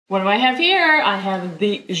What do I have here? I have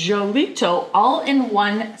the Jolitoi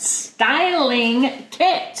all-in-one styling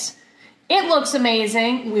kit. It looks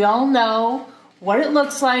amazing. We all know what it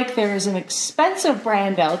looks like. There is an expensive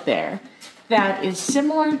brand out there that is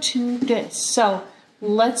similar to this. So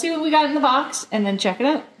let's see what we got in the box and then check it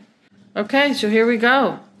out. Okay, so here we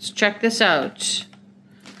go. Let's check this out.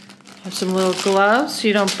 Have some little gloves so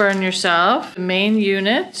you don't burn yourself. The main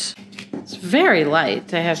unit. It's very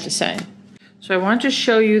light, I have to say. So I want to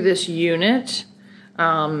show you this unit.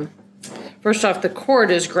 First off, the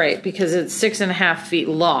cord is great because it's 6.5 feet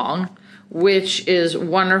long, which is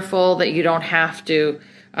wonderful that you don't have to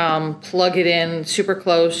plug it in super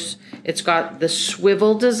close. It's got the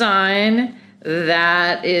swivel design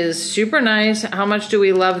that is super nice. How much do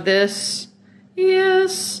we love this?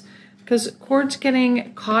 Yes, because cords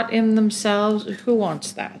getting caught in themselves, who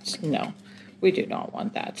wants that? No. We do not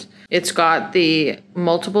want that. It's got the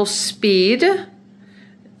multiple speed,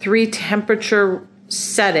 3 temperature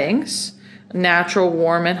settings, natural,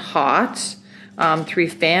 warm, and hot, 3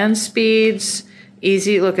 fan speeds,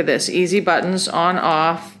 easy, look at this, easy buttons on,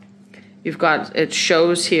 off. You've got, it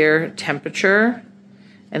shows here temperature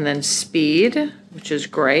and then speed, which is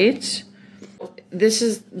great. This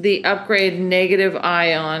is the upgrade negative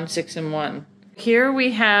ion 6-in-1. Here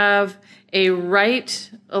we have a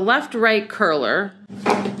left-right curler.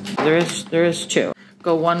 There is 2.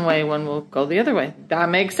 Go one way, one will go the other way. That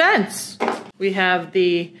makes sense. We have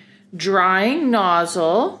the drying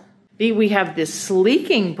nozzle. We have the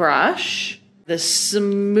sleeking brush, the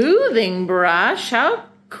smoothing brush. How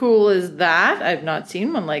cool is that? I've not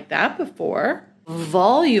seen one like that before.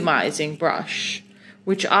 Volumizing brush,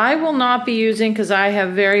 which I will not be using because I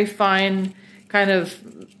have very fine kind of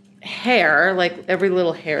hair, like every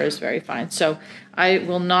little hair is very fine. So I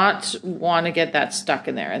will not want to get that stuck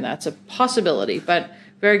in there, and that's a possibility, but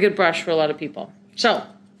very good brush for a lot of people. So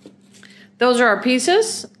those are our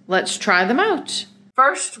pieces. Let's try them out.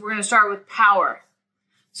 First, we're going to start with power.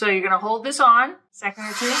 So you're going to hold this on, second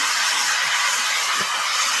or 2. Okay.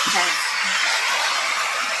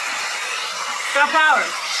 Got power.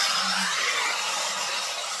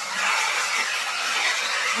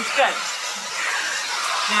 It's good.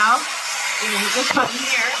 Now, you're going to hit this button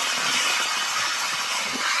here.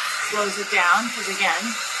 Slows it down, because again,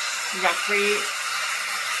 you got three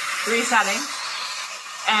settings.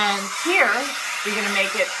 And here, you're going to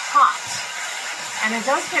make it hot. And it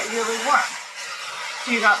does get really warm.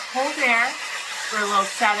 So you got cold air for a little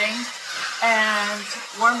setting, and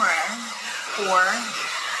warmer air for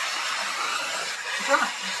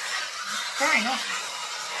drying. Very nice.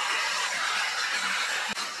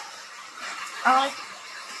 I like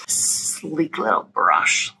sleek little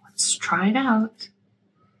brush. Let's try it out.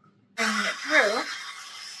 Bringing it through.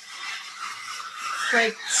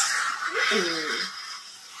 Like,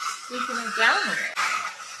 squeaking it down a bit.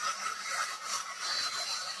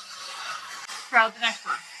 Try out the next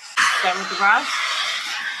one. Start with the brush.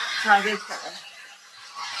 Try this color.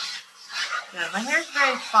 Yeah, my hair's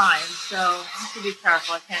very fine, so I have to be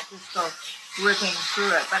careful. I can't just go ripping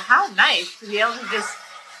through it. But how nice to be able to just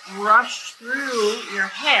brush through your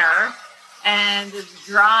hair, and it's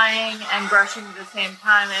drying and brushing at the same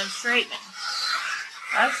time and straightening.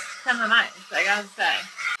 That's kind of nice, I gotta say.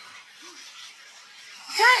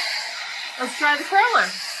 Okay, let's try the curler.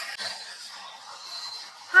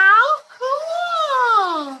 How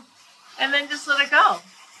cool! And then just let it go.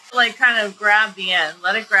 Like kind of grab the end,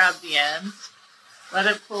 let it grab the end, let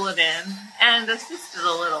it pull it in, and assist it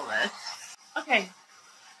a little bit. Okay,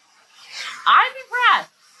 I'm impressed.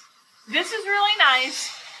 This is really nice.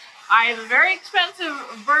 I have a very expensive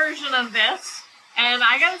version of this, and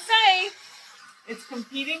I gotta say, it's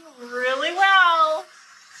competing really well.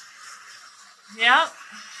 Yep.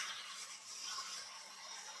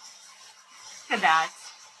 Look at that.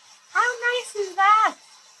 How nice is that?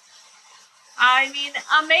 I mean,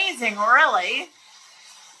 amazing, really.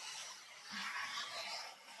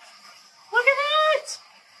 Look at it.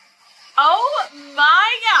 Oh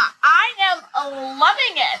my God, I am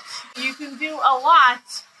loving it. You can do a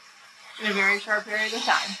lot in a very short period of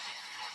time.